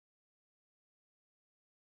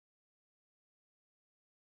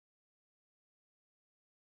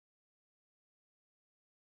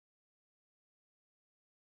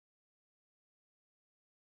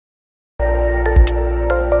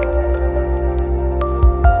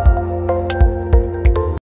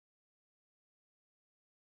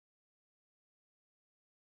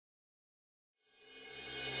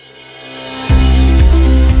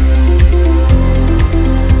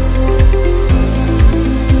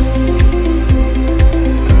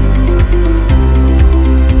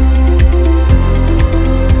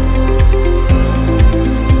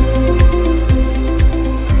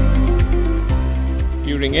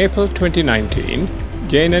April 2019,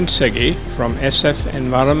 Jane and Segi from SF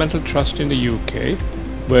Environmental Trust in the UK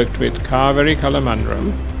worked with Kaveri Kalai Manram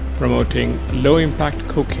promoting low-impact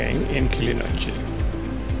cooking in Killinochchi.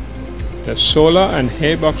 The Solar and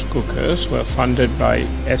Haybox cookers were funded by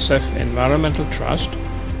SF Environmental Trust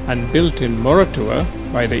and built in Moratuwa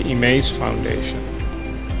by the EMACE Foundation.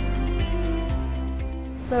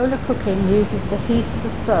 Solar cooking uses the heat of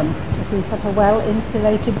the sun to heat up a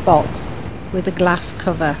well-insulated box with a glass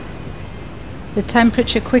cover. The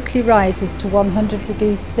temperature quickly rises to 100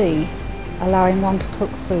 degrees C, allowing one to cook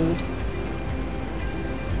food.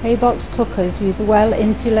 Haybox cookers use a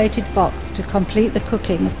well-insulated box to complete the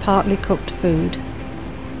cooking of partly cooked food.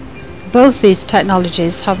 Both these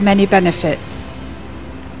technologies have many benefits.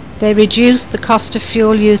 They reduce the cost of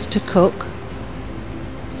fuel used to cook,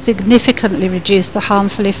 significantly reduce the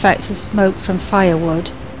harmful effects of smoke from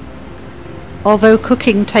firewood. Although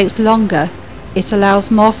cooking takes longer, it allows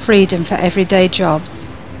more freedom for everyday jobs.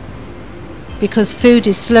 Because food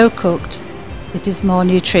is slow cooked, it is more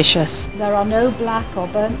nutritious. There are no black or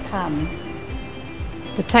burnt pans.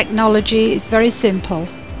 The technology is very simple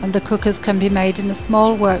and the cookers can be made in a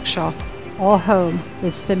small workshop or home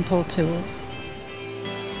with simple tools.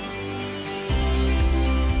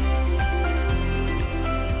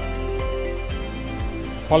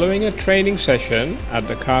 Following a training session at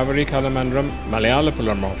the Kaveri Kalai Manram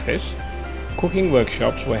Malayalam office, cooking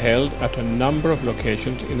workshops were held at a number of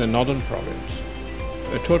locations in the northern province.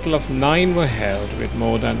 A total of 9 were held with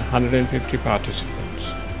more than 150 participants.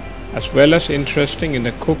 As well as interesting in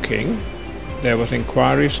the cooking, there was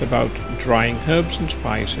inquiries about drying herbs and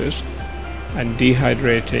spices and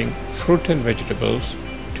dehydrating fruit and vegetables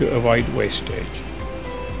to avoid wastage.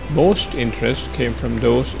 Most interest came from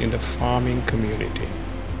those in the farming community.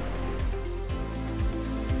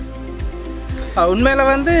 உண்மையில்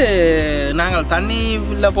வந்து நாங்கள்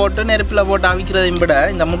தண்ணியில் போட்டு நெருப்பில் போட்டு அவிக்கிறதையும் விட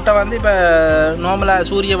இந்த முட்டை வந்து இப்போ நார்மலாக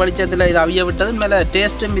சூரிய வெளிச்சத்தில் இது அவிய விட்டது மேலே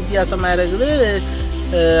டேஸ்ட்டும் வித்தியாசமாக இருக்குது.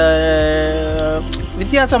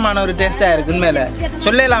 வித்தியாசமான ஒரு டேஸ்ட்டாக இருக்குது. உண்மையில்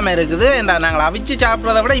சொல்ல இல்லாமல் இருக்குது. நாங்கள் அவிச்சு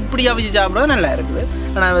சாப்பிட்றத விட இப்படி அவிச்சு சாப்பிட்றது நல்லா இருக்குது.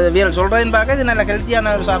 ஆனால் வீரல் சொல்கிறதுன்னு பார்க்க இது நல்ல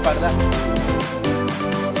ஹெல்த்தியான ஒரு சாப்பாடு தான்.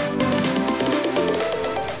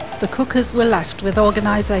 The cookers were left with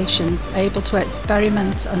organisations able to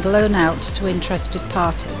experiment and loan out to interested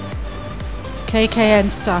parties. KKN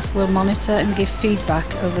staff will monitor and give feedback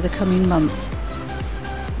over the coming months.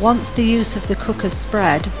 Once the use of the cookers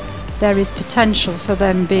spread, there is potential for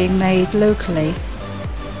them being made locally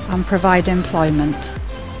and provide employment.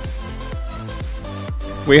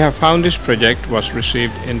 We have found this project was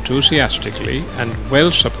received enthusiastically and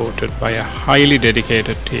well supported by a highly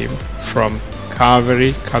dedicated team from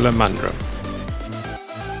Kaveri Kalai Manram.